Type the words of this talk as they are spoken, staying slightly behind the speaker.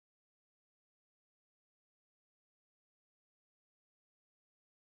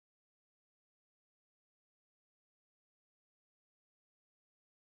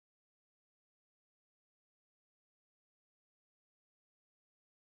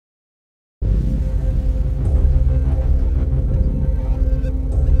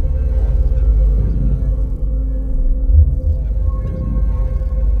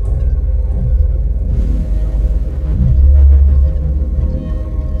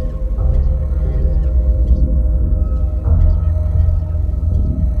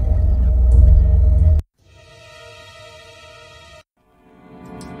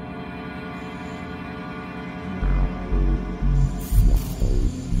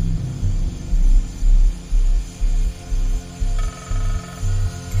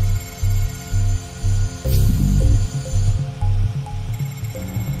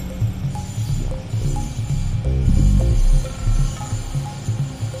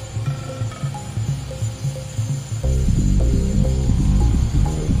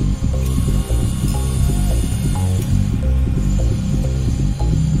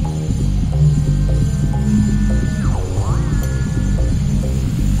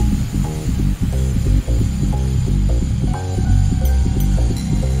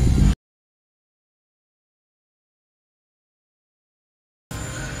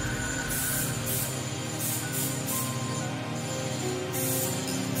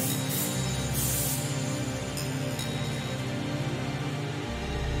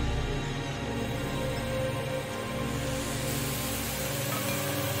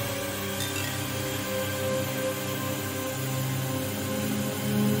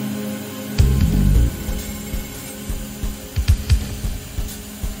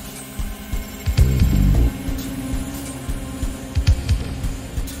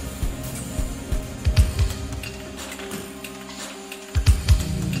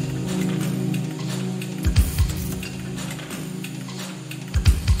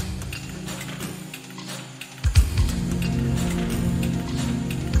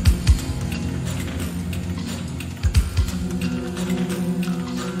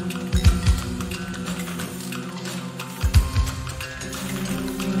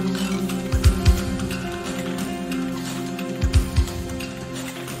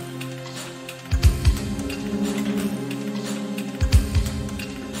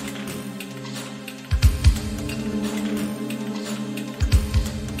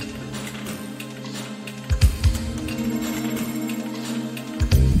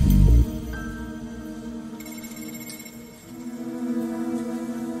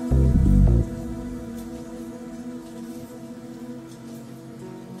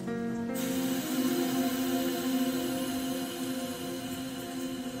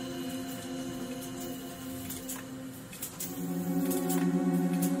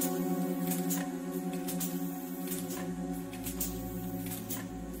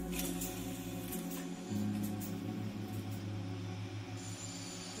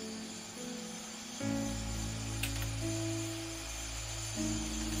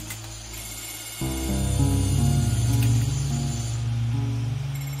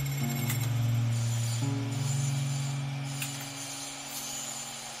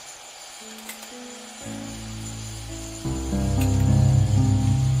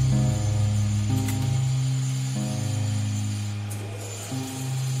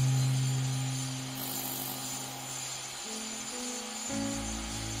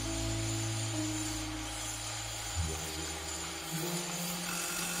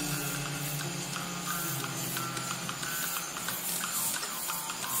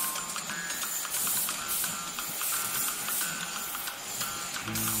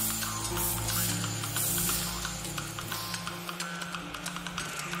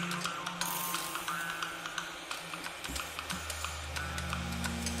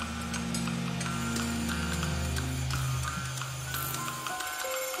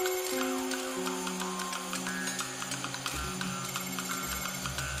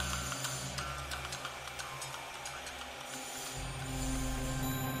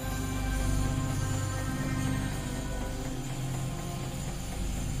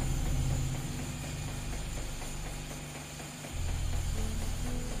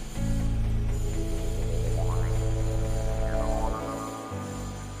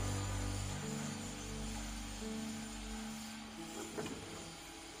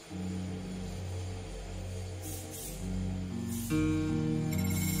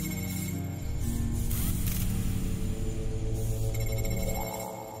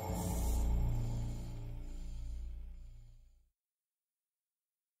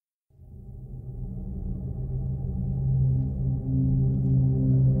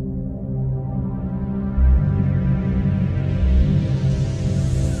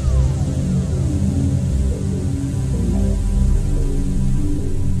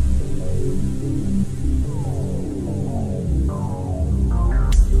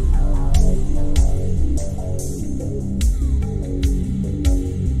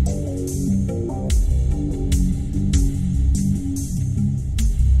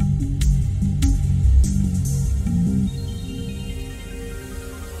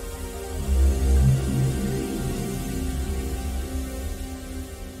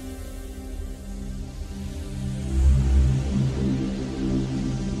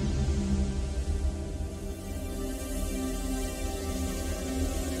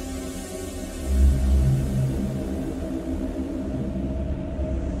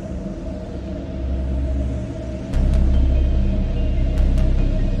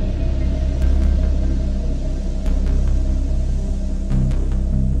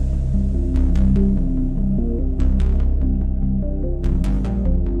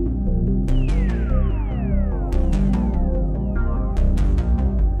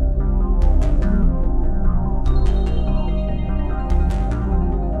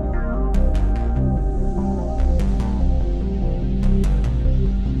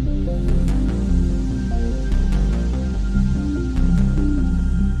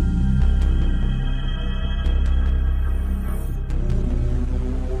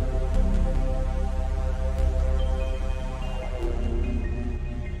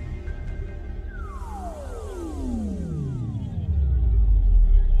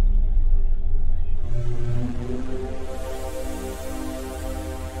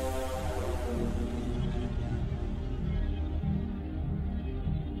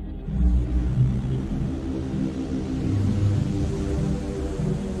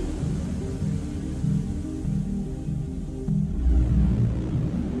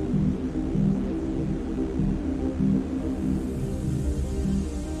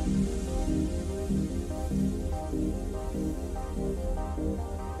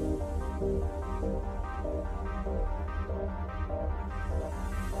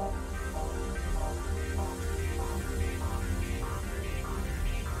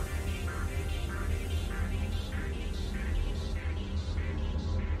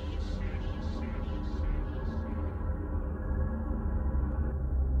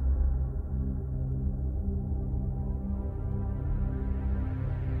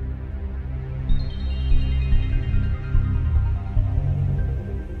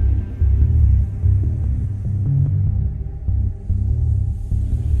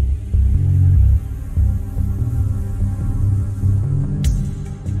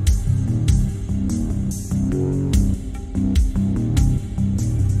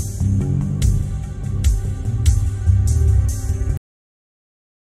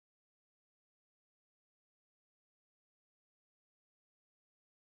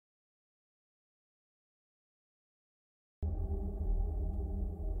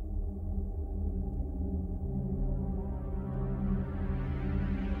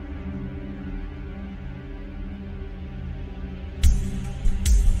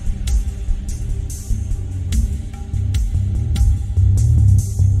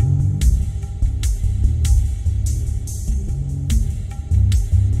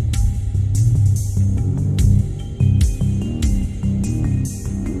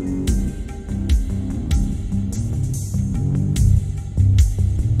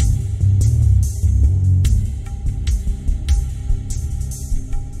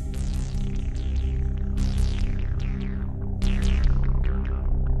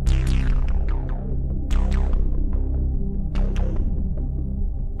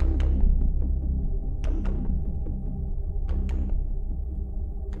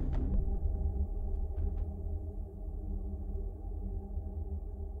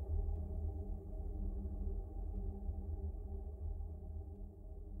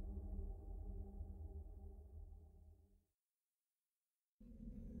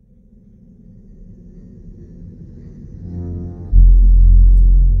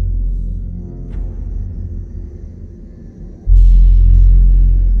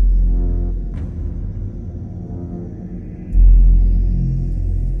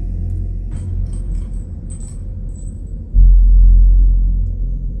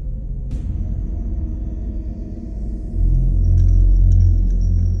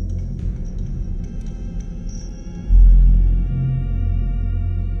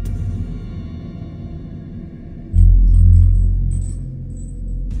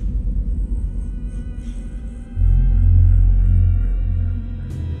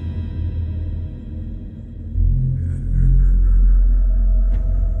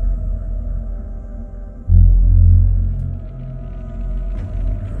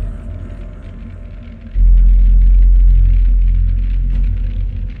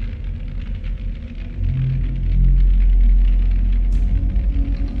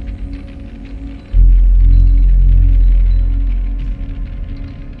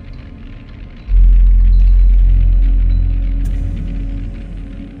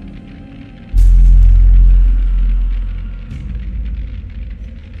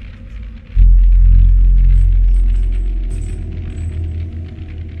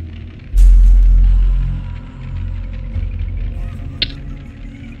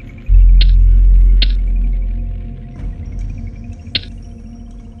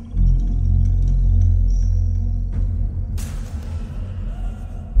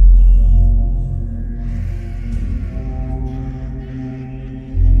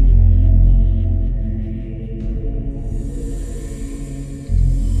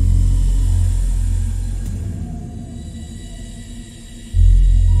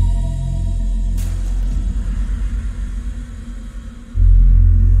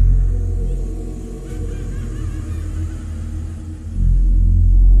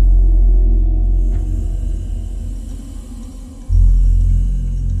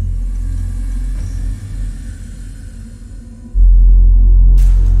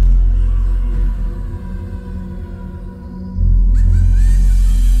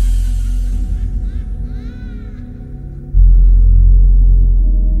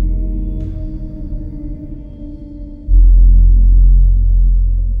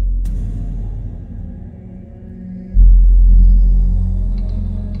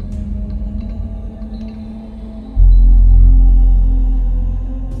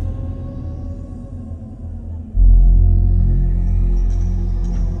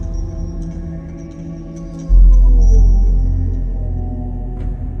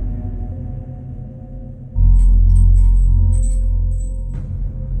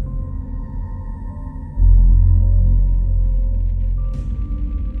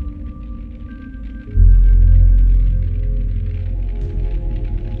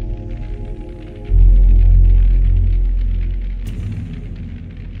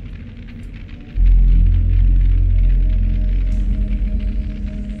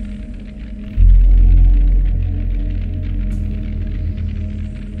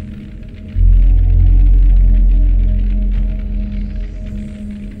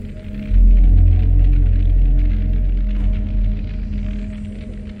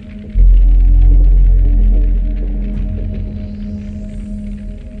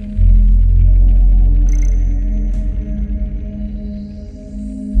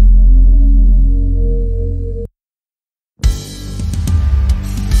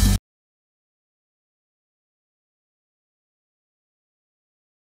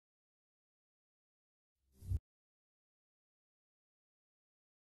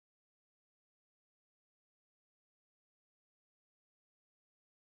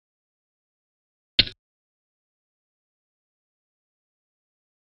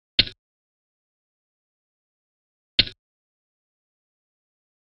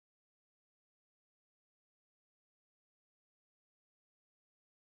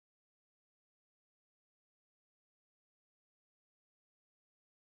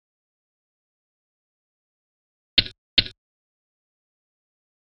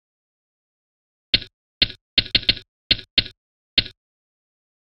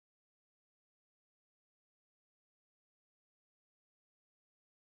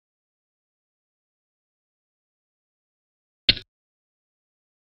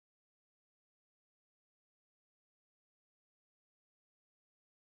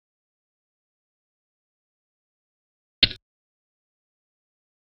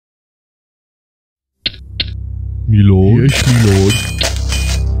me lord. Yes, me lord.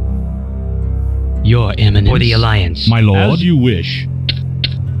 Your Eminence. For the Alliance. My lord. As you wish.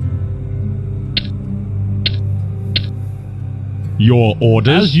 Your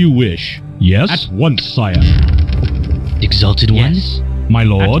orders. As you wish. Yes. At once, sire. Exalted Yes. One. My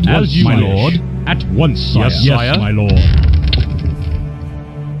lord. As you my wish. lord. At once, sire. Yes, Yes, sire. my lord.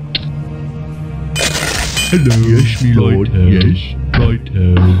 Hello. Yes, me lord. Yes.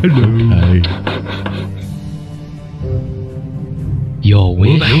 Righto. Hello. Okay. Your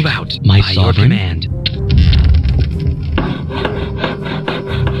wish. Move out. My By your sovereign. command.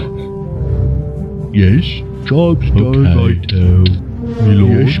 Yes. Job's done. Righto. Me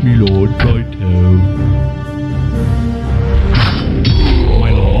lord. Yes, me lord. Righto.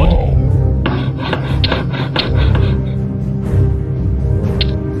 My lord.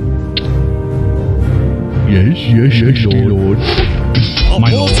 Yes, yes, me lord. Our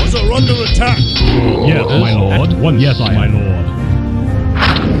My forces are under attack. Yes, my lord. At once, yes, sire. my lord.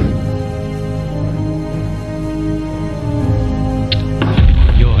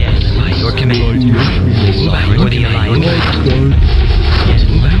 Yes. By your command. Move out for the Alliance. Yes.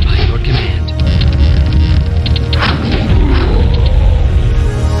 Move out by your command.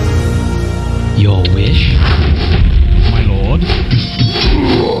 Your wish. My lord.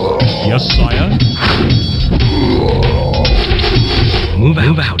 Yes, sire. Move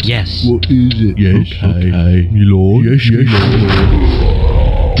out. Yes. What is it? Yes, okay. Me lord. Yes, yes, me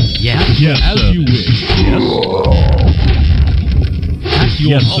lord. Yes. Yes, as sir. you wish. Yes. At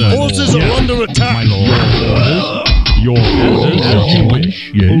your Our service. forces Yes. are under attack. My lord. Your orders. As you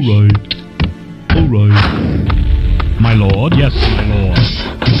wish. Yes. All right. My lord. Yes, my lord.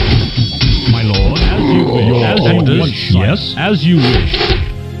 My lord. As you wish. Your As you orders. wish, Yes. As you wish.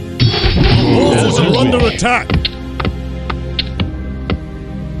 Our forces As are you under wish. attack.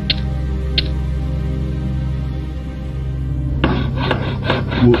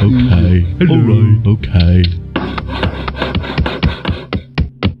 Okay. All right. Okay.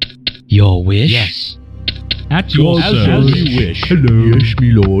 Your wish. Yes. At your As service. As you you wish. Hello. Yes,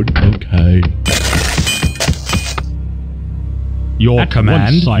 me lord. Okay. Your At command.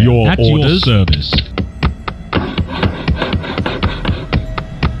 once, sire. Your At your orders. service.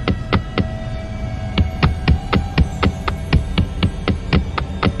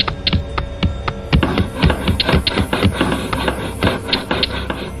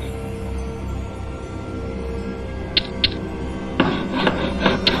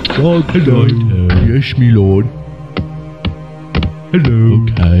 God, hello. Yes, me lord. Hello.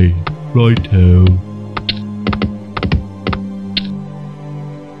 Okay. Righto.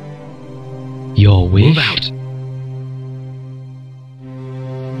 Your wish. Move out.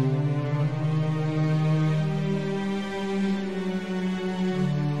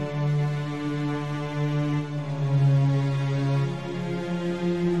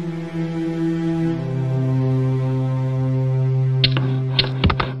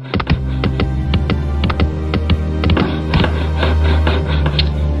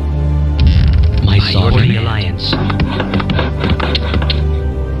 My By your sovereign. the Alliance.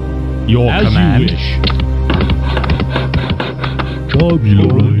 Your As command. you wish. Job, me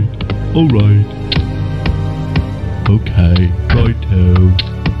lord. All right. Okay. Righto.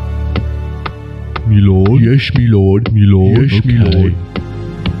 Me lord. Yes, me lord. Me lord. Yes, me lord.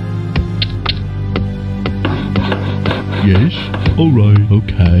 Yes. All right.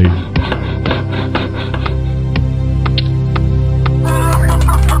 Okay.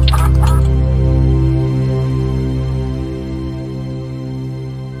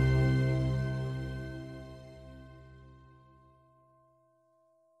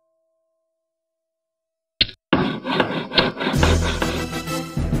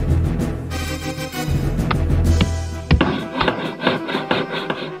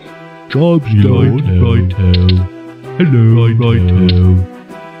 Jobs, me lord. Righto. Hello. Righto.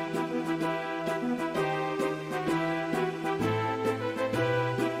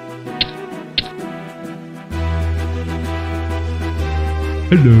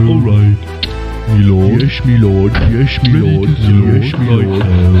 Hello. All right. Me lord. Yes, me lord. Yes, me lord. Yes, me lord.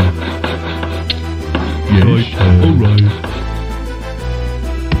 Yes. All right.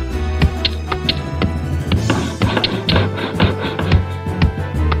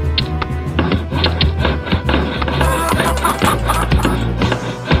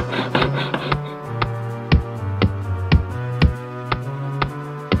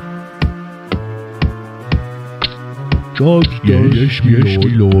 Jobs done. Yes, me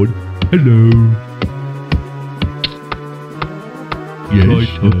lord. Hello. Yes,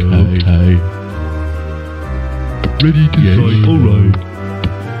 right, okay. Ready to fight. All right.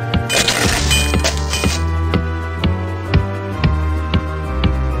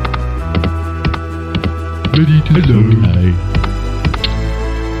 Ready to serve. Okay.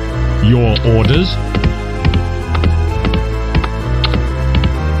 Your orders?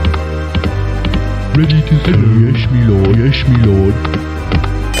 Ready to serve. Yes, me lord. Yes, me lord.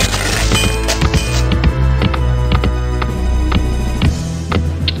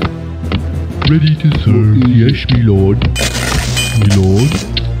 Ready to serve. Yes, me lord. Me lord.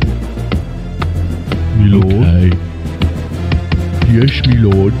 Me lord. Okay. Yes, me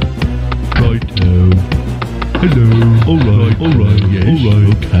lord. Right now. Hello. Alright, alright, yes.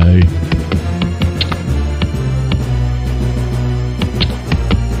 Alright. Okay.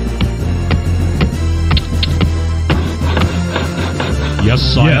 Yes,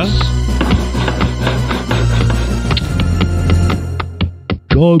 sire. Yes.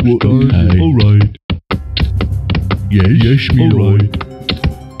 Job's done. Okay. Alright. Yes, yes, me lord.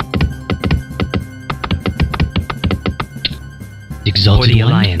 Exalted For the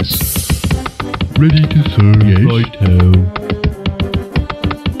One. Alliance. Ready to serve. Yes. Right now.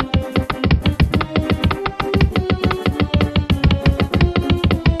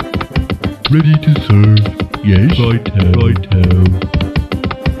 Ready to serve. Yes. Right now. Right now.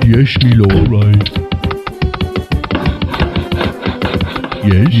 Yes, me lord. Alright.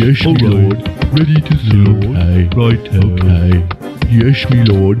 Yes, yes, me lord. Ready to serve. Okay. Right now. Okay. Yes, me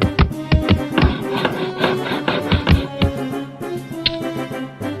lord.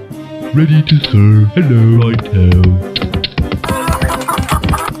 Ready to serve. Hello. Right now.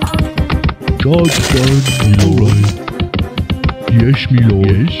 Job's done. Me lord. Yes, me lord.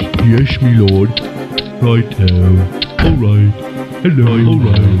 Yes, yes, me lord. Right now. Alright. Hello.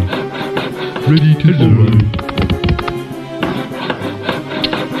 Alright. Ready to serve.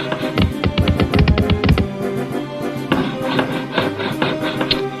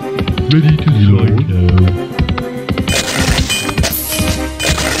 Ready to serve. Right now.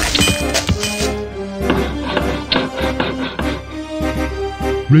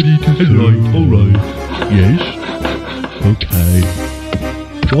 Ready to serve. Alright. Yes. Okay.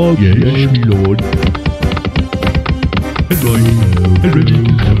 Job. Yes, yes, me lord. Hello. Ready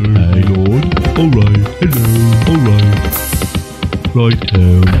to serve. Okay, lord. Alright. Hello. Alright. Right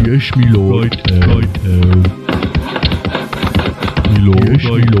now. Yes, me lord. Right now. Right now. Me lord. Yes,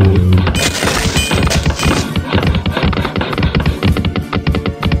 right me lord.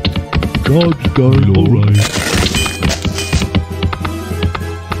 Job's done. Alright.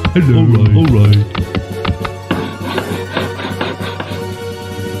 Hello. Alright.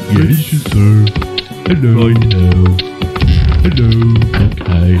 Yes, sir. Hello. Right now. Hello.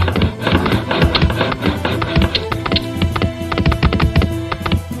 Okay.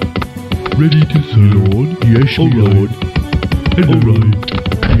 Ready to serve. Lord. Yes, me lord. Hello. Right.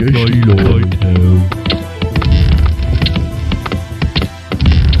 Yes, me lord. Right now.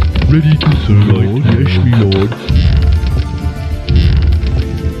 Ready to serve. Lord. Yes, me lord.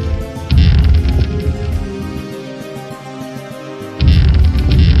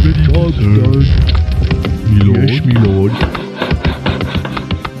 Ready to serve. Me lord. Yes, me lord.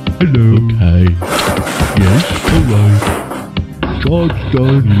 Hello. Okay. Yes. Alright. Job's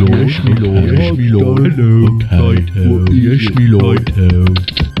done. Me lord. Yes, me lord. Yes, me lord. Hello. Okay. Right. Yes, me lord. Right.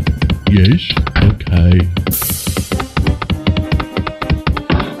 Yes. Okay.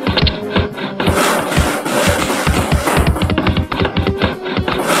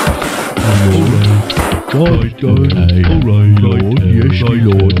 Job's done. Okay. Alright. Lord. Yes, me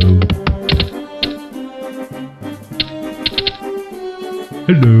lord.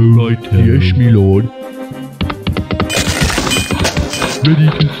 Hello. Right. Yes, me lord. Ready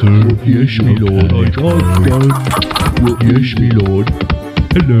to serve. Yes, me lord. Job's done. Yes, me lord.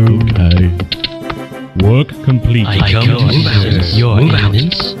 Hello. Okay. Work complete. I come to serve your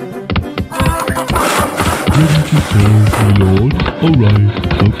eminence. Ready to serve, my lord. Alright.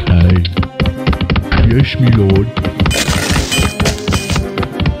 Okay. Yes, me lord.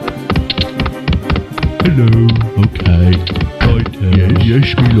 Hello. Okay. Right. Yes, yes,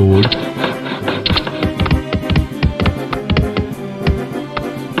 me lord.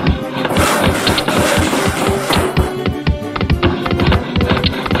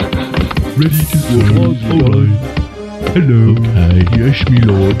 Ready to serve. Alright. Hello. Okay. Yes, me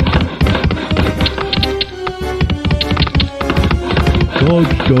lord.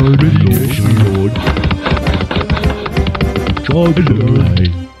 Job's done. Ready. Yes, me lord. Job's done.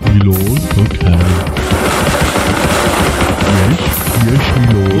 Me lord. Okay. Yes. Yes, me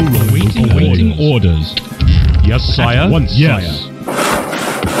lord. Awaiting orders. Yes, sire. At once, yes. Sire.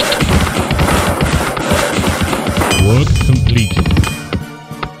 Work completed.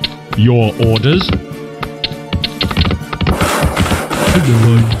 Your orders? Hello.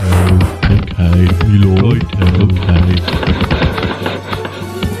 Okay. Okay, my lord. Okay.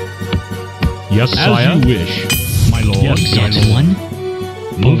 Yes, sire. As you wish. My lord. Yes, Exalted One.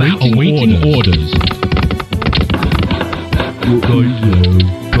 Awaiting orders.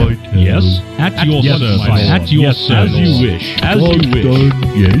 Right. Yes. At your service. At your service. As you wish. As you wish. Done.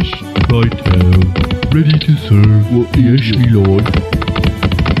 Yes. Right. Ready to serve. Yes, my lord.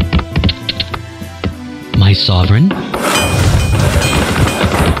 My sovereign.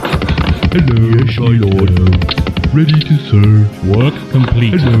 Hello. Yes, my lord. Ready to serve. Work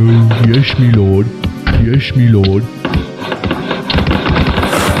complete. Hello. Yes, my lord. Yes, my lord.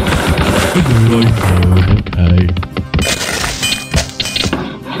 Hello. Okay.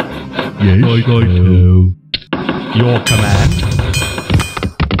 Yes, right. Your command.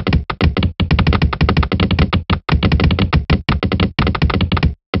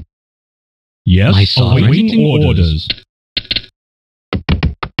 Yes. My sovereign. Awaiting orders.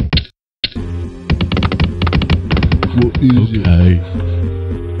 What is it?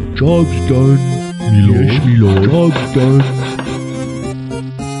 Job's done. Me lord. Yes, me lord. Job's done.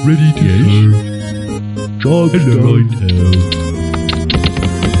 Ready to serve. Job's done. Right.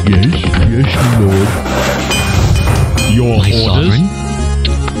 Yes, me lord. Your My orders. sovereign.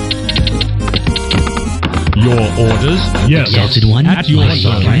 Your orders. Yes. Exalted One. At your My service.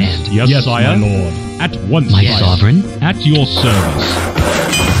 sovereign. Yes, sire. My lord. At once, My sire. sovereign. At your service.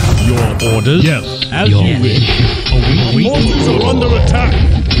 Your orders. Yes. As Your you wish. Awaiting Forces are under attack. As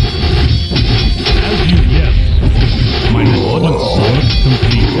you yes. My lord. Once served,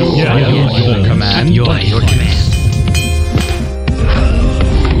 complete. Yes. Your command. Your command.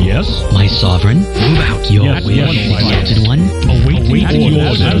 Yes. My sovereign. Move out. Your Yes, wish. yes, my Exalted lord. One. Awaiting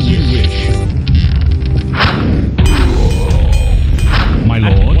orders. As you wish. My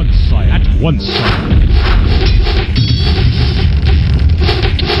lord. At once, sire.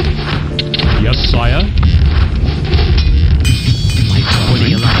 Yes, sire. My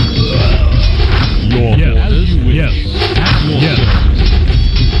sovereign. Your orders. Yes. At your service.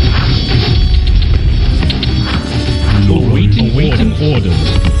 Awaiting orders.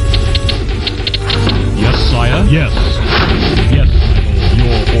 Yes, sire. Yes. Yes, my lord.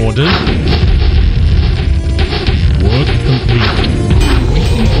 Your orders. Work complete.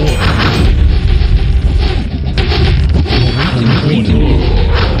 Awaiting orders. Awaiting orders.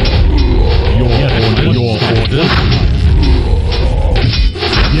 Your orders. Your orders.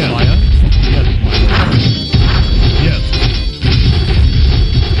 Yes, sire. Yes, my lord. Yes.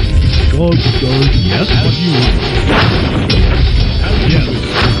 Job's done. Yes, what you want. Yes.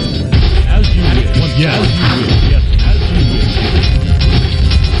 As you wish. Yes. As you wish. Yes. As you wish.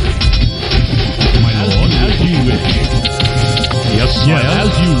 My lord. As you wish. Yes, sire.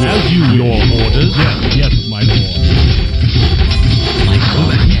 As you wish. As you wish. Your orders. Yes. Yes, my lord. My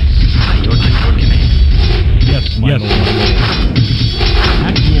sovereign. By your command. Yes, my lord.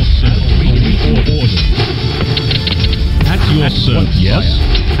 At your service. Awaiting orders. At your service. Yes.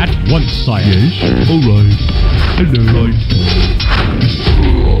 At once, sire. Yes. All right. Hello. Right.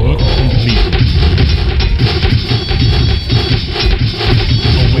 Work complete.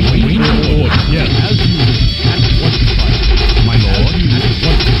 Awaiting orders. Yes. As you wish. At once, sire. My lord. At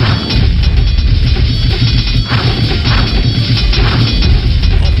once, sire.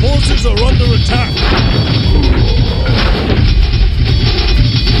 Our forces are under attack.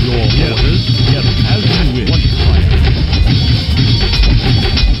 Your orders. Yes. As you wish. Once, sire.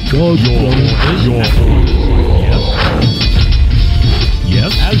 Job's Your done. orders. Your orders. Yes.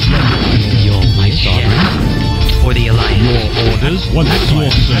 Yes. As you wish. Your my sovereign. For the alliance. Your orders. Once, at your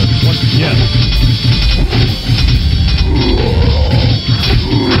service. Once, yes.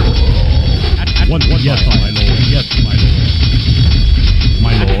 At once, yes, my lord. Yes, my lord.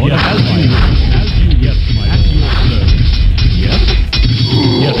 My lord. Yes, as you wish. As you yes, my lord. At your service. Yes.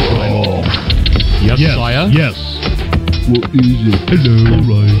 Yes, my lord. Yes, sire. Yes. What is it? Hello. All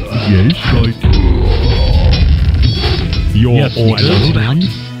right. Yes. Right. Your Yes, orders. Exalted One.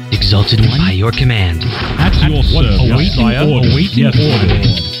 Exalted One. By your command. At your service. Awaiting orders. Awaiting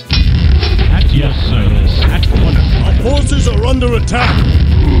orders. At your service. At once. Our forces are under attack.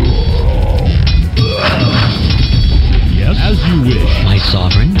 Yes. As you wish. My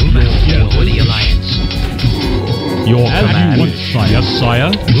sovereign. Yes. For the alliance. Your command. You want, sire. Yes,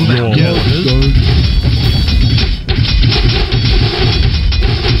 sire. Your orders. Done.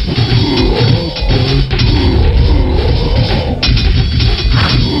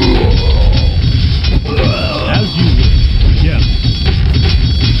 As you wish. Yes.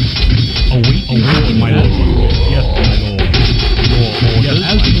 Awaiting orders, my lord. Yes, my lord. Your orders. Yes,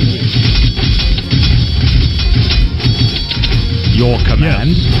 as you wish. Your command.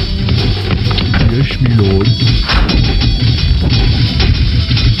 Yes.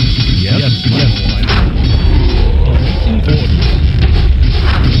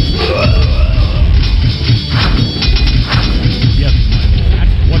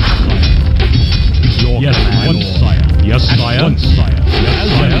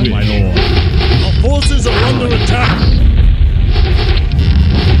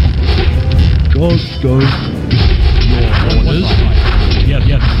 Job's done. Your orders? Yes,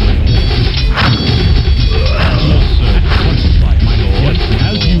 yes, my lord. Yes, sir. My lord. Yes,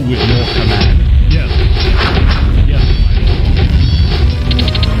 as you wish. Your command. Yes. Yes, my lord.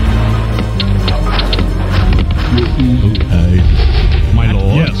 Okay. My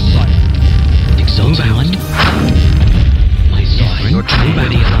lord. Yes, sire. Exalted one. My sovereign. Your command. For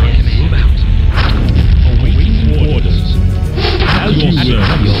the alliance. Move out. Awaiting orders. As you serve.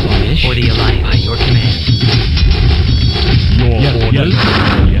 Your wish. For the alliance. By your command. Your orders?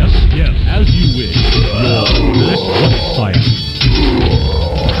 Yes, yes, as you wish. Your orders? What, sire?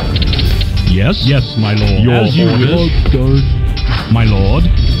 Yes, yes, my lord. Your as you orders? Done. My lord?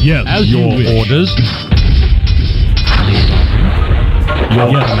 Yes, as your you wish. Orders? My sovereign. Your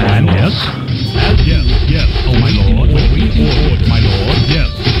yes, command? Yes. As yes, yes. Oh, my lord. Waiting order. My lord, yes.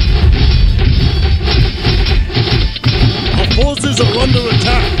 Our forces are under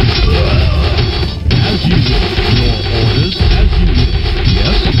attack. As you wish. Your orders? As you wish.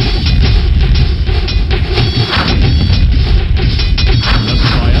 Yes. Yes,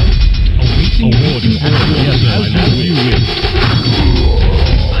 sire. Awaiting orders. Yes, as you wish.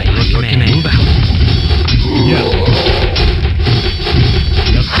 By your command. Move out. Yes.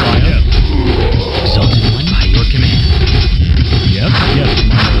 Yes, sire. Yes. Exalted one. By your command. Yes, yes,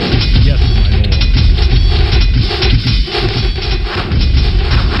 my lord. Yes, my lord.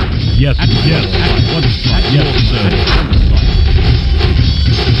 Yes, yes, one side. Yes, sir.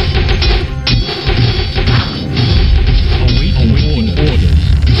 Awaiting orders.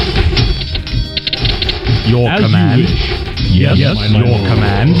 Your as command. You wish. Yes, yes, my your lord.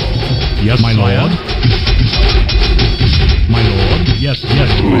 Command. Yes, my lord. My lord. Yes, yes,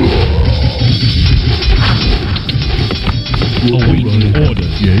 my lord. Awaiting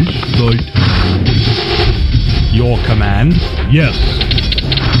orders. Yes, right. Your command. Yes.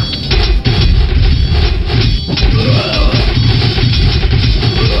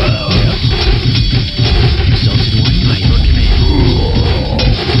 Exalted one. By your command.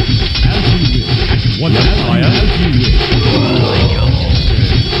 As you wish. One fire. As you wish. My job to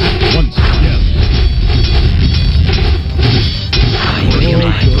serve. Once, yes. By your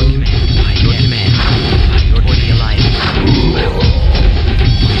command. By your command. By your for the alliance. Move out.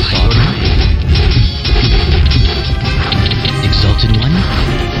 My sovereign. Exalted one.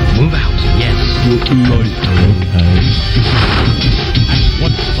 Move out. Yes. Right. Okay.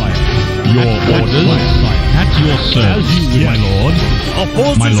 What fire? Your orders, sire. At your service, as you wish, my lord. Our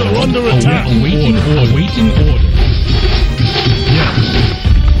forces My lord. are under attack. Awaiting order. Yes.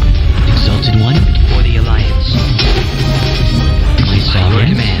 Exalted one. For the alliance. My sovereign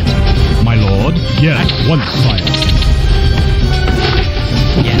command. My lord. Yes. At once, sire.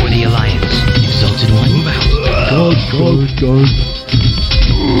 Yes. For the alliance. Exalted one. Move out. God.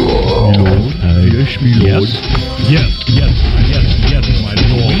 My lord. Yes, my lord. Yes, yes, yes, my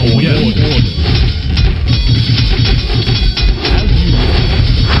lord. Oh, yes. Order. As you wish.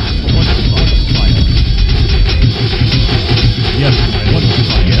 One fire. Yes, my lord.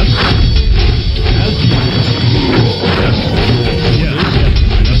 Yes. As you wish. Yes, yes,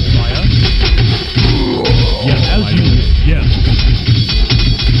 yes, my lord. Fire. Yes, as you wish. Yes.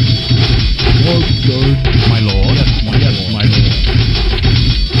 God. My lord. Yes, my lord.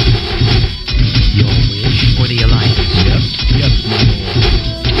 Your wish. For the alliance. Yes, yes, my lord.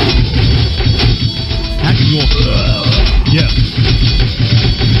 At your service. Yes.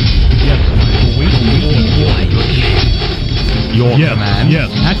 Yes, my lord. Waiting order. By your command. Your command. Yes.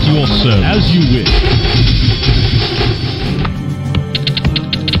 At your service. As you wish.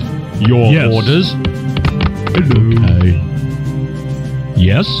 Your orders. Hello. Okay.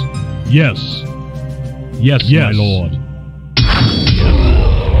 Yes. Yes. Yes, my lord. Yes.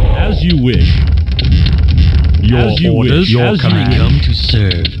 As you wish. Your as you orders, wish. Your command. I come to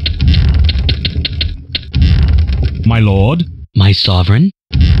serve. My lord. My sovereign.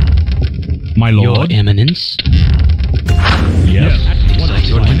 My lord. Your eminence. Yes. Exalt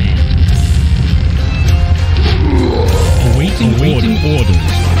your command. Awaiting orders.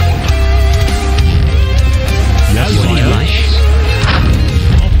 Yes, For the alliance.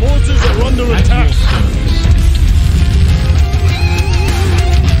 Our forces are under attack.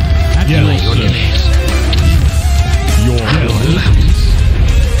 At your By your service. command. Your orders.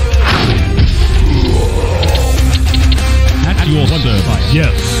 At your service.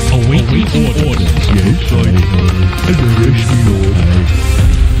 Yes. Awaiting orders. Yes, right. Hello, yes, my lord.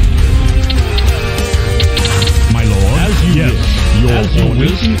 My lord. As you yes. Wish. Your as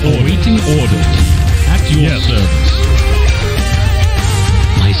orders. Awaiting orders. At your service.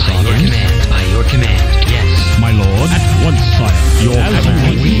 My sovereign command. By your command. Yes. My lord. At once, sire. Your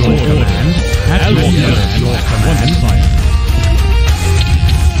command. Your command. At As your command. One sire.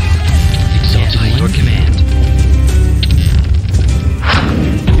 Exalted by your command.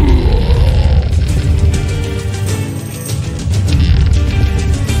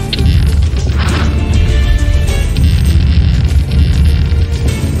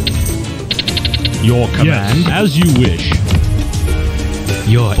 Your command, as you wish.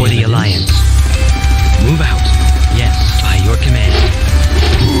 Your for the Alliance. Move out. Yes, by your command.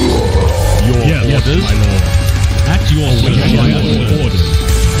 Your orders, my lord. At your orders.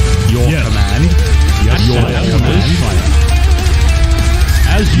 Your command. Yes, your command.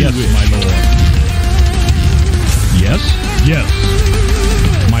 As you wish, my lord. Yes, yes.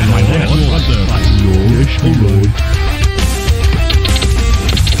 My lord. Yes, my lord.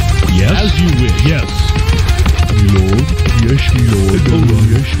 Yes, as you wish. Yes, My lord. Yes, my lord. Hello.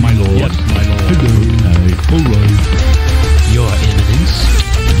 Yes, my lord. Yes, my lord. Hello. Alright. Your Eminence.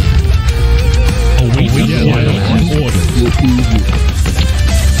 Awaiting orders.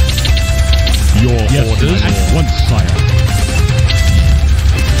 Your orders at once, sire.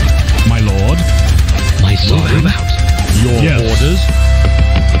 My lord. My sovereign. Move out. Your orders.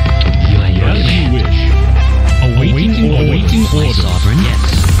 Your As you wish. Awaiting My orders. sovereign. Yes.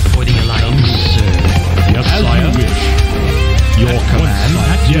 For the Alliance. Sir. Yes, as sire. You wish. Your command.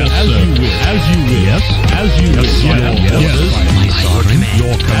 Yes, as you wish. As you wish. Yes, as you wish. Yes, My sovereign.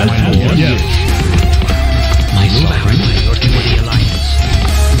 Your command. Yes. My sovereign. For the Alliance.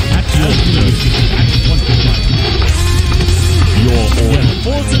 At your service. At once, sire. Your order.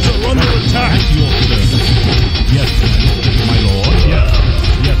 Forces are under attack. At your service. Yes, my lord. Yes.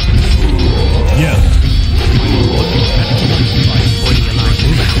 Yes. Yes. My lord. At once, sire. For the Alliance.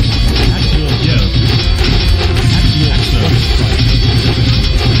 Move out. At your service. At your service, sire.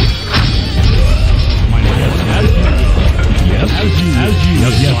 My lord. As you wish. Yes. As you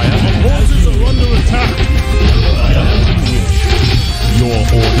wish, sire. Forces are under attack. Yes, as you wish. Your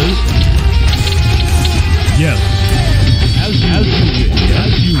orders. Yes. As you wish.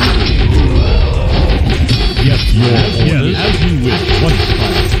 As you wish. Yes, your orders. As you wish. Once,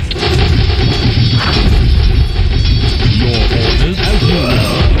 sire. Your orders. As you wish.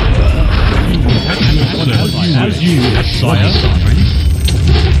 As you wish, sire. Sovereign.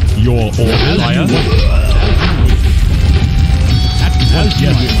 Your orders, sire. As you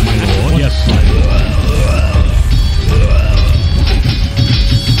wish, my lord. Yes, sire.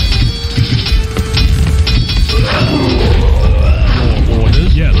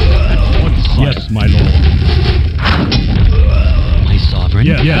 Yes. Yes, my lord. My sovereign.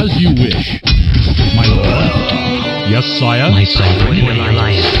 Yes, as you wish. My lord. Yes, sire. My sovereign. For the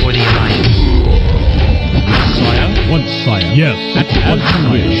Alliance. For the Alliance. Yes, sire. Once, sire. Yes. As you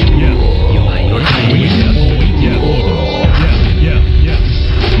wish. Yes. By your command. Yes. Yes. Yes. Yes. Yes.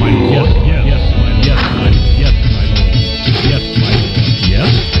 My lord. Yes. Yes. My yes. My yes. My lord. Yes. My lord.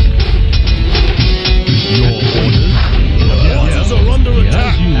 Yes. Your orders. Forces are under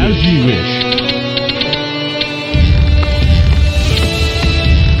attack. As you wish.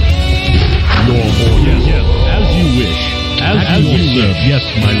 Your orders. Yes. As you wish. As you serve. Yes,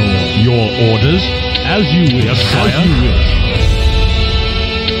 my lord. Your orders. As you wish. Yes, sire. As you wish.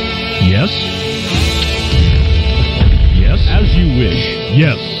 Yes. Yes. As you wish.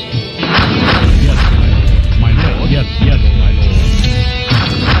 Yes. Yes, my lord. Yes. Yes, my lord.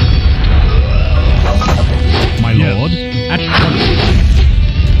 My lord. At once.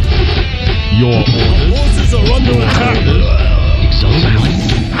 Your orders. Forces are under attack. Exalted.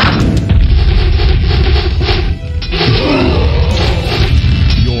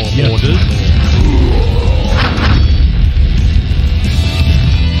 Your orders.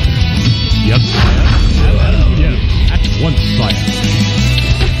 Yes, sire. Yes. At once, sire.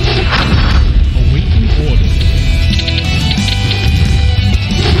 Awaiting orders.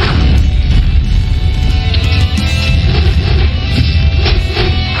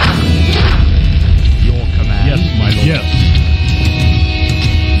 Your command. Yes, my lord. Yes.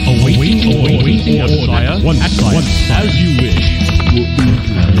 Awaiting orders, sire. At once, as you wish.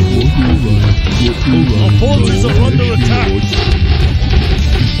 Our forces are under attack.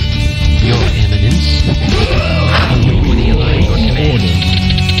 Your Eminence. For the Alliance. Your command.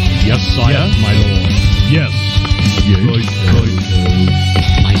 Yes, sire. Yes, my lord. Yes.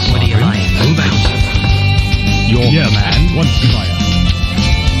 My for the Alliance. Move out. Your command. Once, sire.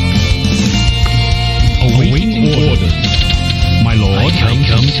 Awaiting orders. My lord.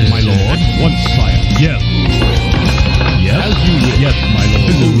 My lord. Once, sire. Yes. Yes. As you wish. Yes, my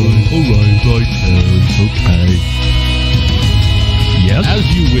lord. Alright, okay. Yes. As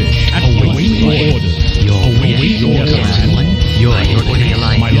you wish. Awaiting orders. Your Awaiting your orders. command. Your for the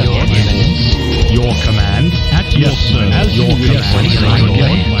Alliance. My lord. Your Eminence. Your command. At your service. As your command. Yes, my lord.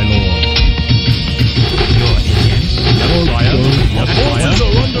 My lord. Your agents. Yes, sire. Our forces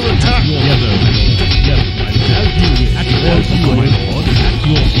are under attack. Yes, sir. Yes, my lord. As you wish. At your service, my lord. At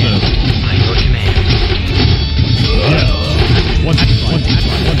your service. By your command. Yes. One sire.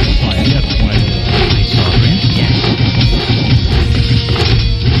 Yes, my lord. My sovereign. Yes.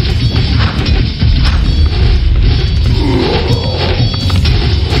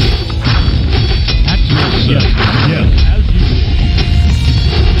 At your service. Yes. As you wish.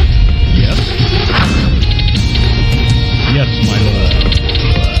 Yes. Yes, my lord.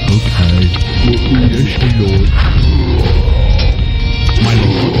 Okay. Yes, my lord. My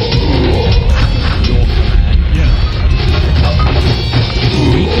lord. Your command. Yes.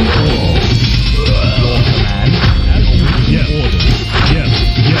 Waiting orders. Your command. As you wish. Yes. Orders. Yes.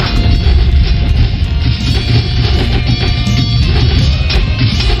 Yes.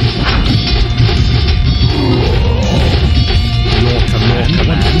 Your command.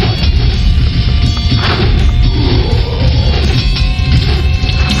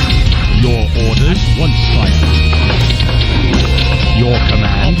 Your orders. One sire. Your Our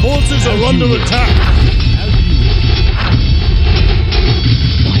command. forces are under attack. As you wish.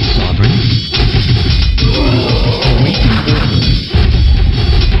 My sovereign. Awaiting orders.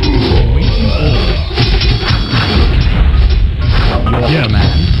 Awaiting orders. Your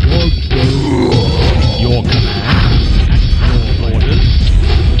command. Your command. Your orders.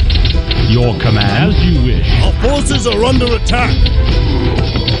 Your command. As you wish. Our forces are under attack.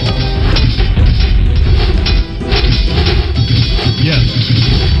 Yes.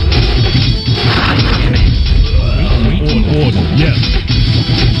 By your command. Waiting order. Yes.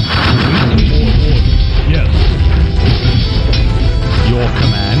 Waiting order. Yes. Your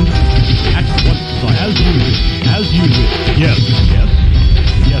command. At once, sire. As you wish. As you wish. Yes. Yes.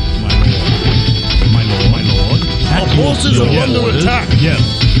 Yes, my lord. My lord. My lord. Our forces are under attack. Yes.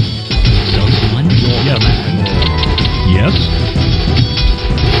 Exalted one. Your command. Yes.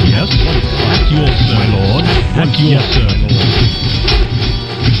 Yes. At your service, my lord. At your service.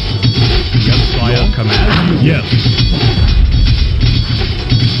 Yes, sire. Your command. Yes.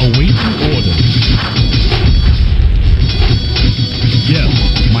 Awaiting orders. Yes,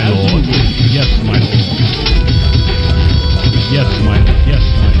 my lord. Yes, my lord. Yes, my lord. Yes,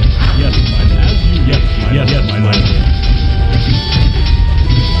 my lord. Yes, my lord. As you yes, my yes, yes, my lord.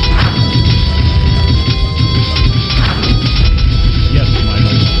 Yes, my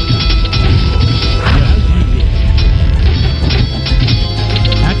lord. Yes, my lord.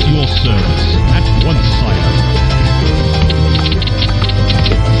 At your service. At once, sire.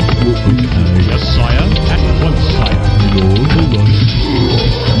 Yes, sire. At once, sire. Lord, all right.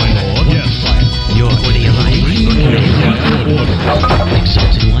 My lord. Yes, sire. Your for the alliance.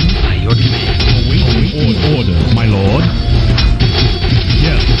 Exalted one. By your command. Awaiting orders, my lord.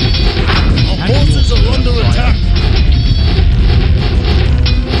 Yes. Our forces are under attack.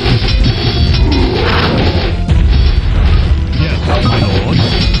 Yes, my lord.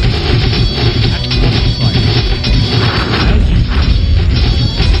 At once, sire. As you wish.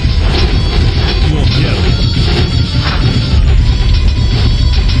 At your service.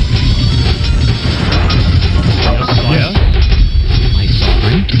 Yes, sire. My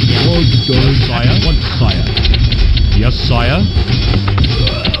sovereign. Well done. Sire. Once, sire. Yes, sire.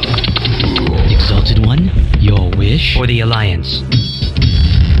 Exalted one. Your wish for the alliance.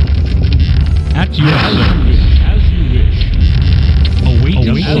 At your service. As you wish. Awaiting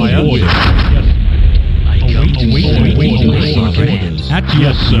orders. Yes, I come to awaiting serve orders. your command. At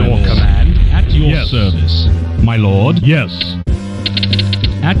your service. Command. At your service. My lord. Yes.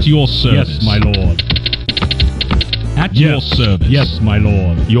 At your service. Yes, my lord. At your service. Yes, my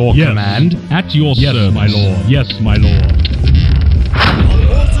lord. Your command. At your service. My lord. Yes, my lord. Our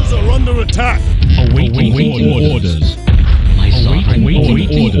forces are under attack. Awaiting orders. My sovereign.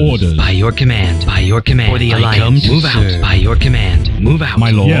 Awaiting orders. By your command. By your command. For the alliance. come to Move out. serve. By your command. Move out.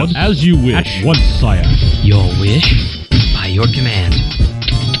 My lord. Yes, as you wish. At once, sire. Your wish. By your command.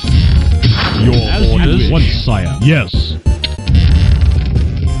 Your orders. At once, sire. Yes.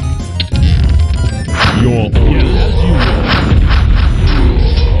 Your orders. Yes, as you wish.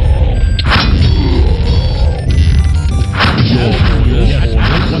 Your orders. Yes, at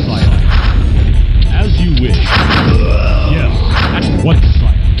once, sire. As you wish. Yes, at once,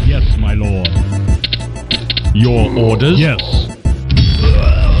 sire. Yes, my lord. Your orders. Yes.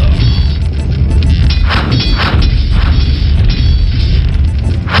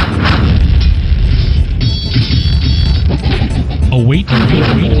 Awaiting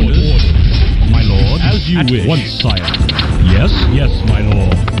orders. My lord. As you wish. At once, sire. Yes, yes, my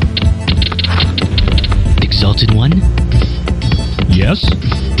lord.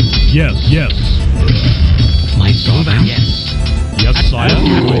 yes, yes. My sovereign. Yes. Yes, sire.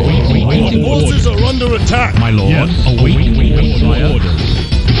 Our forces are under attack. My lord. Yes. Awaiting orders.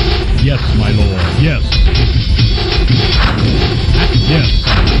 Yes, my lord. Yes. Yes.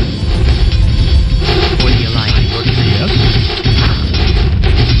 For the Alliance. Yes.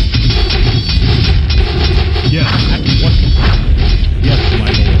 Yes. What? Yes,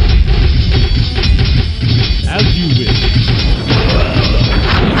 my lord. As you wish.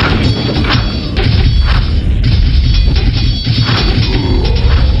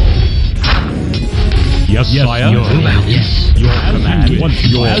 Yes, sire. Your will. Yes. Your command. Your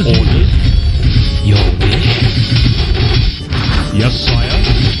orders. Your wish. Yes, sire.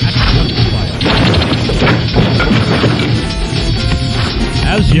 At once, sire.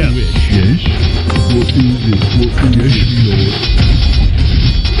 As you wish. Yes. What is it? What is yes, my lord?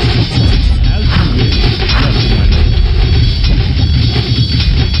 As you wish. Yes, my lord.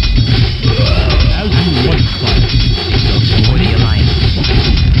 As you wish, sire. For the Alliance.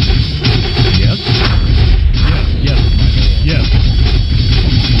 Yes. Yes, my lord. Yes.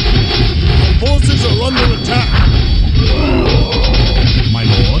 Our forces are under attack. My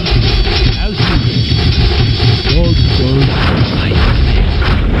lord. As you wish. God, God. By your command.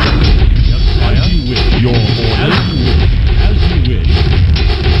 Yes, sire. As you wish. Your orders. As you wish. As you wish.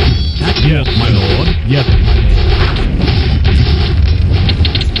 Yes, my lord. Yes, my lord.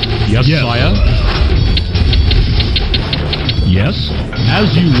 Yes, sire. Yes. As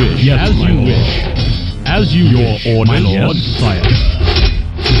you wish. Yes, as you wish. As you your wish. Orders, my lord. Yes, sire.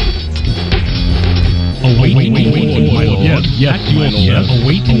 Awaiting orders, my lord. Yes, yes, my lord. Yes.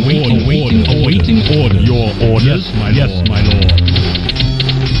 Awaiting orders. Your orders, my lord. Yes, my lord.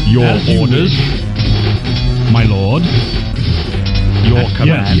 Your orders, my lord. Your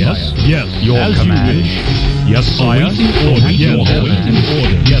command. Yes, yes. Your command. Yes, sire. Awaiting orders. Yes, awaiting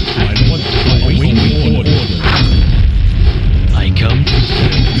orders. Yes, my lord. Awaiting orders. I come to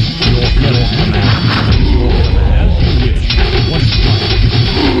serve. Your command. As you wish. One side.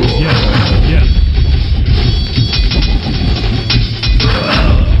 Yes, yes.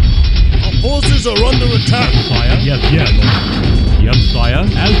 Our forces are under attack. Sire. Yes, yes. Yes, sire.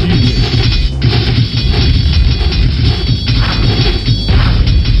 As you wish.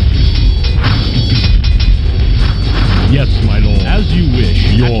 Yes, my lord. As you wish.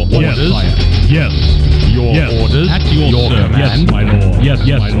 Your orders. Yes, sire. Yes. Your orders. At your service. Yes, my lord. Yes,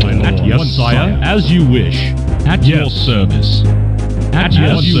 yes, my lord. Yes, sire. As you wish. At your service. At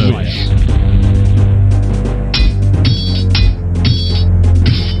your service.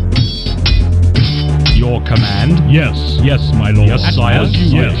 Your command. Yes, yes, my lord. Yes, sire. As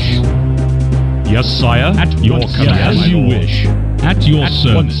you wish. Yes, sire. At your command. As you wish. At your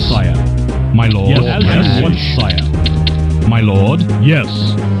service, sire. My lord. Yes, as you wish, sire. My lord. Yes.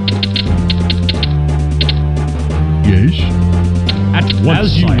 Yes. At once,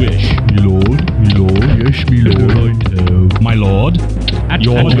 as you wish. My lord, yes, my lord. My lord. At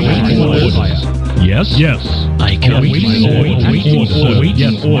your orders, sire. Yes. Yes. I come to serve. At your service.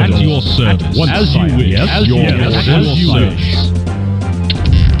 Yes. At your service. As you wish. Yes. As your orders. As you wish.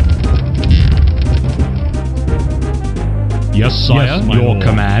 Yes, sire. Yes, your lord.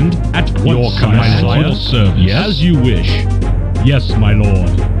 Command. At your command, sire. Service. Yes. As you wish. Yes, my lord.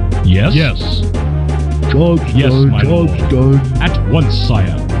 Yes. Yes. Job's yes, done, my job's lord. done. At once,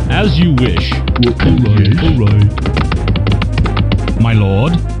 sire. As you wish. Well, all right. My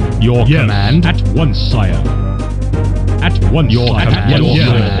lord. Your command. At once, sire. At once, your command.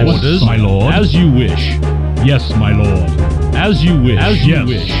 Your orders, my lord. As you wish. Yes, my lord. As you wish. As you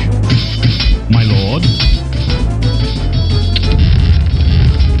wish. My lord.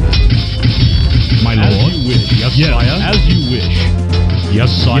 My lord. As you wish. Yes, sire. As you wish. Yes,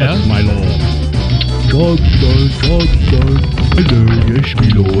 sire. Yes, my lord. Job's done, job's done. Hello, yes, my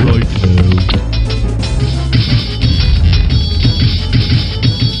lord, right now.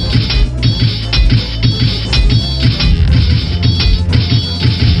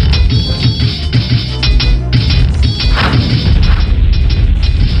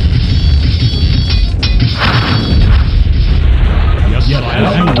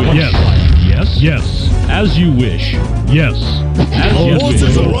 Yes, as you wish. Yes, as Our you wish.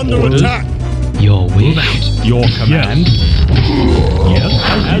 forces are under Orders. attack. Your wish. Your command. Yes,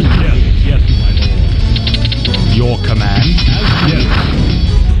 as yes, yes, my lord. Your command. Yes.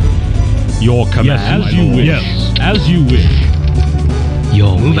 Your command. Yes, as you wish. Yes, as you wish.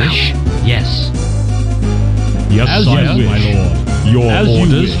 Your wish. Yes. Yes, as sire, my lord. Your as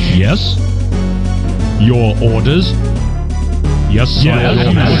orders. Yes. Your orders. Yes, sire.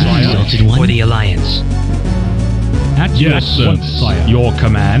 For the Alliance. At your service, sire. Your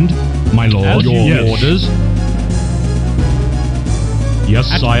command, my lord. Your orders. Yes,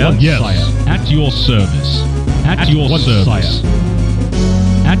 sire. Yes, sire. At your service. At your service.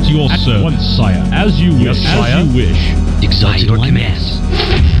 At your service, sire. As you wish, sire. As you wish. Exalt your command.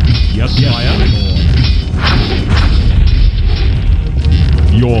 Yes, sire.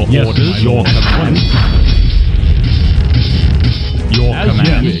 Your orders, your command. Your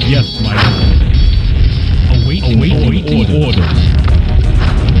command. Yes, my lord. Awaiting orders.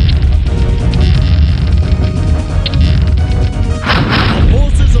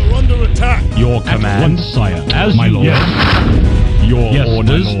 Forces are under attack. Your command, sire. As my lord. Your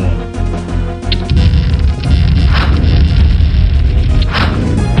orders. My lord.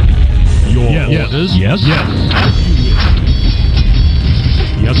 Your orders. Yes.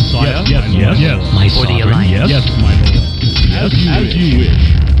 Yes, sire. Yes. My sovereign. Yes, my lord. As you wish.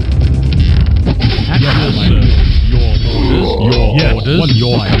 At your service. Your orders.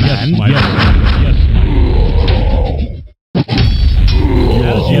 Your command. Yes, my lord.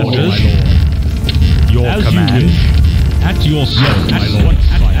 As your orders. Your command. At your service, my lord.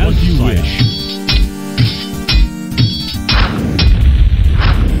 As you wish.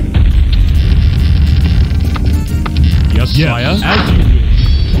 Yes, sire. As you wish.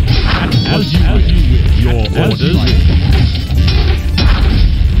 As you wish. Your orders.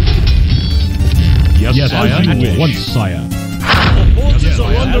 Yes, sire. At once, sire. Forces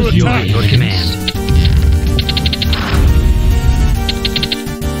are under attack. Your command.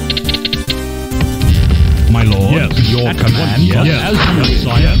 My lord, your command. Yes, as you wish,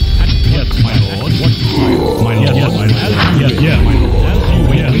 sire. Yes, my lord. What, sire? My lord, yes, my lord. Yes, my lord. As you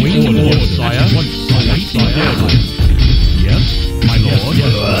wish, order, sire. Yes, my lord.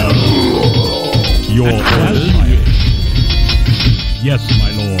 Your orders. Yes,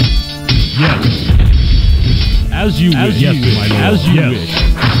 my lord. Yes. As you wish. Yes, my lord. As you wish.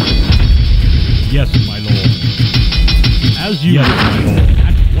 Yes, my lord. As you wish, my lord.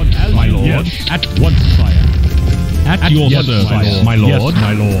 My lord. At once, sire. At your service, my lord. Yes,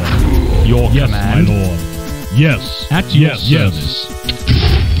 my lord. Your command, my lord. Yes. At your service.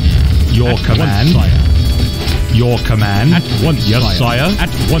 Your command, sire. Your command. At once, yes, sire. At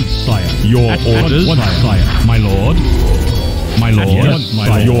once, sire. Your orders, sire. My lord. My lord. Yes,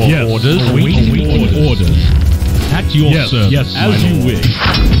 my lord. Your orders. Awaiting orders. At your service. Yes, as you wish.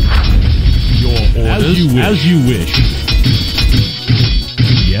 Your orders. As you wish.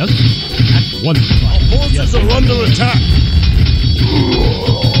 Yes. At once, sire. Our forces are under attack.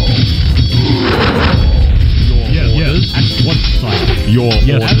 Your orders. At once, sire. Your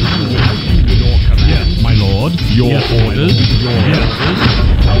orders. Your command. My lord. Your orders. Your orders. Your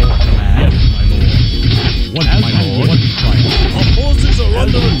command. Yes, my lord. What, my lord? What, sire? Our forces are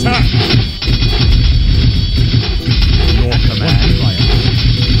under attack. Your command, sire.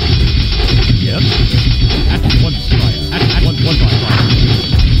 Yes. At once, sire. At once, sire.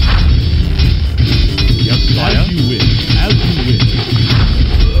 Yes, sire. As you wish. As you wish.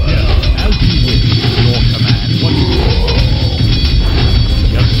 Yes, as you wish. Your command. What?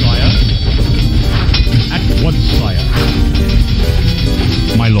 Yes, sire. At once, sire.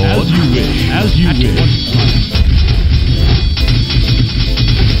 My lord. As you wish. As you wish. At once, sire.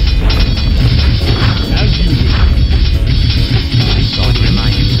 As you wish. I saw the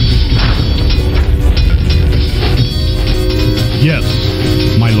alliance. Yes,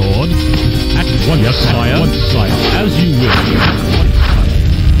 my lord. At once, yes, sire. At once, sire. As you wish.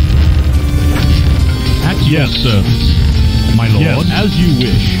 At your service, my lord. Yes, as you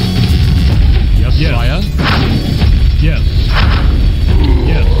wish. Yes, sire. Yes.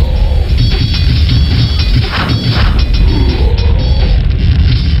 Yes.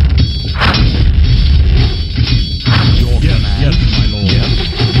 Your command. Yes, my lord. Yes.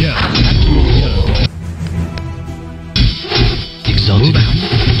 Yes. At your service. Exalted.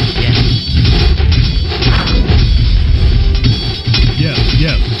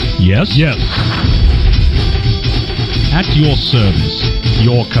 Yes. Yes. At your service.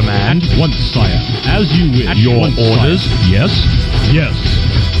 Your command. Once, sire. As you wish. At your orders. Sire. Yes. Yes.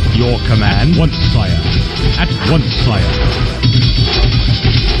 Your command. Once, sire. At once, sire.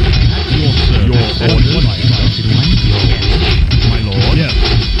 At your service. Your orders. Exalted one. Your wish. My lord. Yes.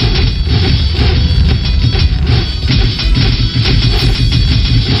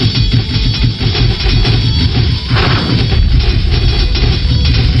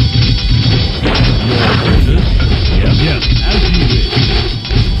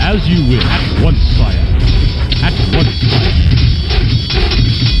 As you wish. At once, sire. At once, sire.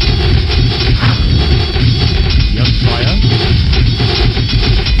 Yes, sire.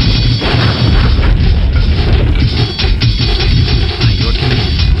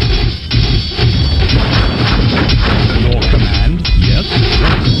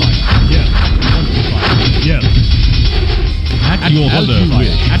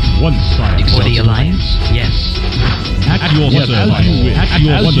 At once, sire. For the Alliance, yes. At your service. At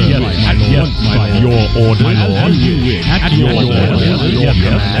your service, my lord. Your orders. As you wish. At your orders. Your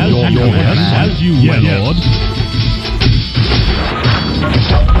command. As you wish, my lord.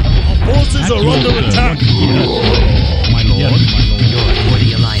 Our forces are under attack. Yes, my lord. Yes, my lord. You're for the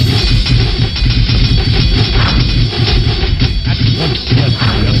Alliance. At once, yes,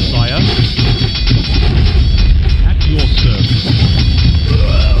 sire. At your service.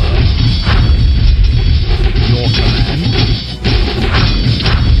 Your command.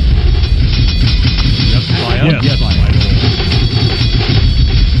 Yes, sire. Yes, my lord.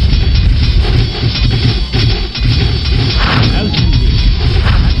 As you wish.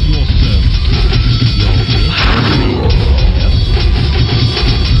 At your service. Your wish. Yes.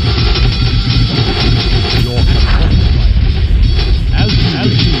 Your command, sire.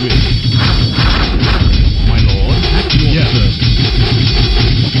 As you wish. My lord. At your service.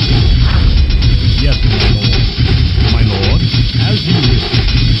 Yes, my lord. My lord. As you wish.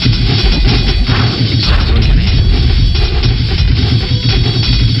 Accept your command.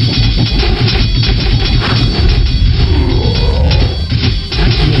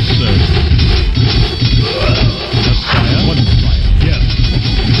 At your service. Yes, sire. What, sire? Yes.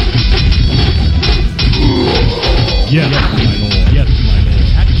 Yes, my lord. Yes, my lord.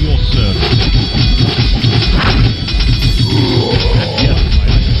 At your service. Yes, my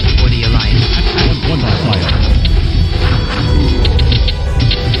lord. For the Alliance. At one sire.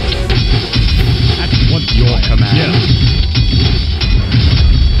 At what your command? Yes.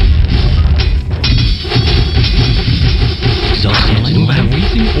 Exhausted. Move out.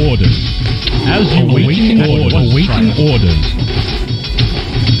 Awaiting orders. As you awaiting orders. Awaiting orders.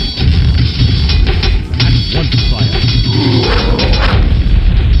 At once, sire.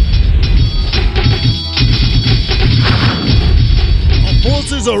 Our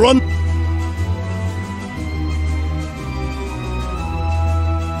forces are under.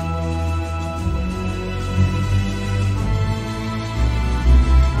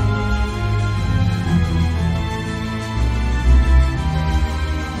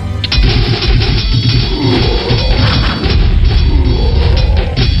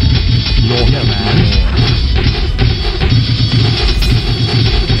 Your command.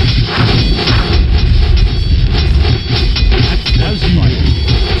 As you wish.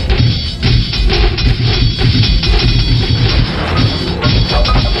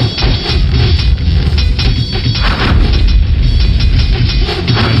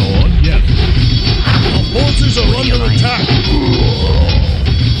 My lord, yes. Our forces are under attack.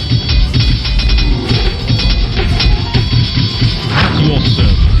 At your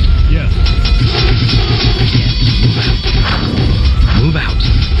service. Yes. Move out.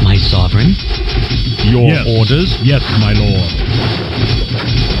 My sovereign. Your orders? Yes, my lord.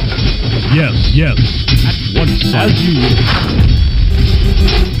 Yes, yes. At once, sire. As you wish.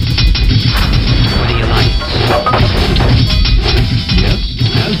 For the Alliance. Yes,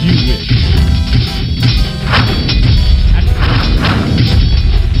 as you wish. At once, sire.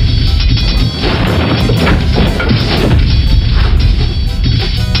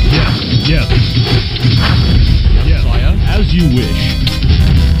 Yes, yes. Yes, sire. As you wish.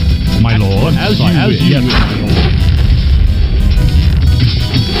 My lord, as you wish. Yes, my lord.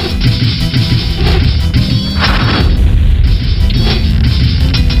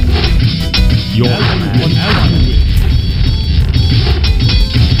 Your command, as you wish.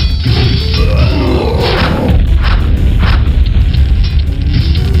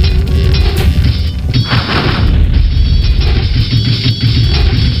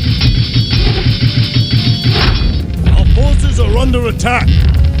 Our forces are under attack.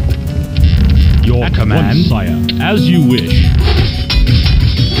 Your command, sire, as you wish.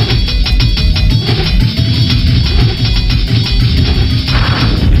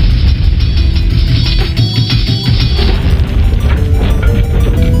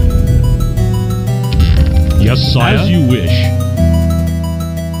 Yes, sire. As you wish.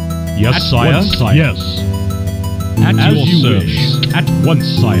 Yes, sire. Yes. At your service. At once,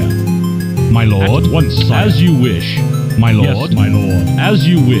 sire. My lord. At once, sire. As you wish. My lord. Yes, my lord. As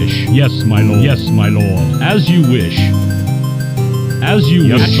you wish. Yes, my lord. Yes, my lord. As you wish. As you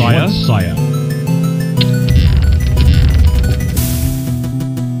wish, sire. Sire.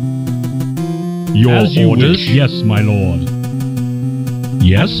 Your orders? Wish. Yes, my lord.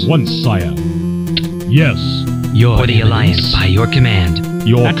 Yes, once, sire. Yes. For the Alliance, by your command.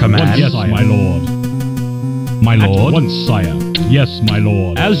 Your command, yes, sire. My lord. My lord. At once, sire. Yes, my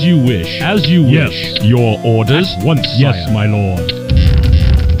lord. As you wish. As you wish. Yes. Your orders. At once, yes, sire. My lord.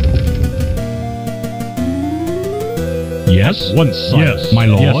 Yes, once, sire. Yes, my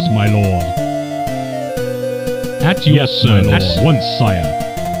lord. yes, my lord. At your service. At once, sire.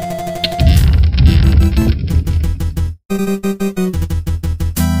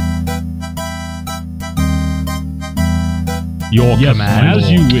 Your Yes, command, my as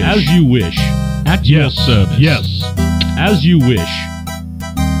lord. you wish. As you wish. At your Yes, service. yes. As you wish.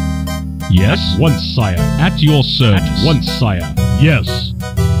 Yes, once, sire. At your service. At once, sire. Yes.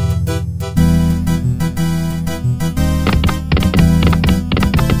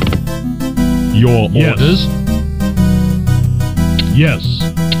 Your Yes. orders. Yes.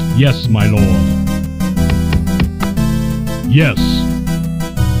 Yes, my lord. Yes.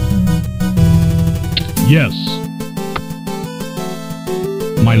 Yes.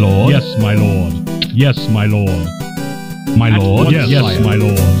 My lord. Yes, my lord. Yes, my lord. My At lord. once, Yes, sire. my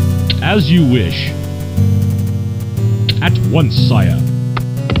lord. As you wish. At once, sire.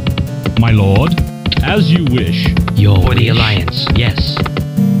 My lord. As you wish. For the Alliance, yes.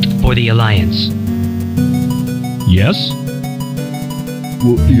 For the Alliance. Yes.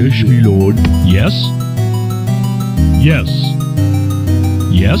 Yes, my lord. Yes. Yes.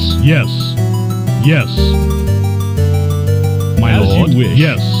 Yes. Yes. Yes. My As lord. you wish.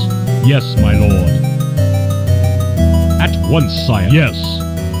 Yes. Yes, my lord. At once, sire. Yes.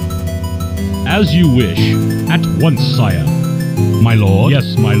 As you wish. At once, sire. My lord.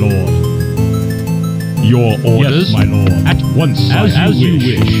 Yes, my lord. Your orders. Yes, my lord. At once, sire. As you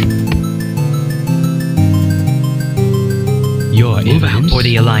wish. Your inbound. For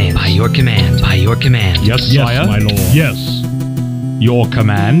the Alliance. By your command. By your command. Yes, Yes, sire. my lord. Yes. Your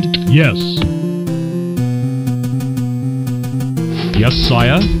command. Yes. Yes,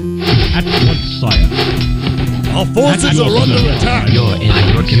 sire. At once, sire. Our forces are under attack. Your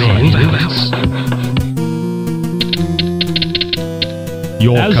inbound. Your command. Move out.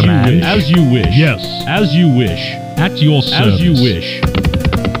 Your As you command. wish. As you wish. Yes. As you wish. At your service. As you wish.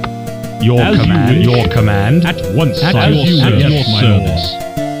 Your As you command. wish. Your command. At once, At sire. your service, At your my service.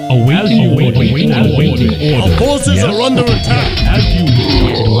 Awaiting Awaiting orders. orders. Our forces Yes. are under attack. As you wish.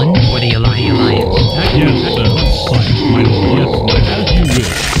 Wanted one. For the Alliance. Yes, sir. My lord. Yes, my lord. As you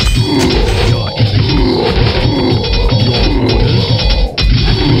wish. Your inbound. Your orders.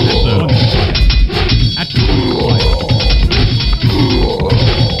 At your service. At once, sire.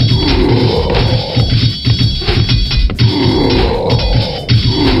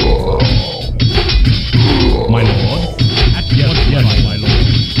 My lord. At yes, yes, my lord.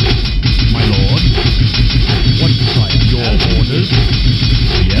 My lord. At once, sire. Your orders.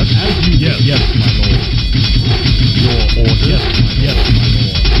 Yes. As you yes, yes, my lord. Your orders. Yes, my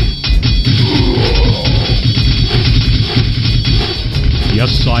lord.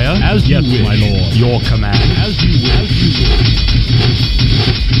 Yes, sire. As Yes, you wish. my lord. Your command. As you wish. As you wish.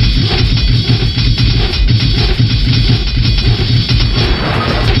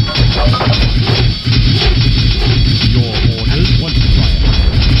 Your orders. At once, sire.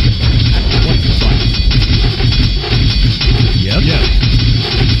 At once, sire. Yes. Yes.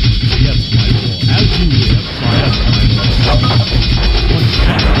 Yes, my lord. As you wish. Yes, my lord. Once,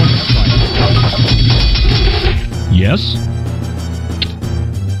 sire. Once, sire. Yes.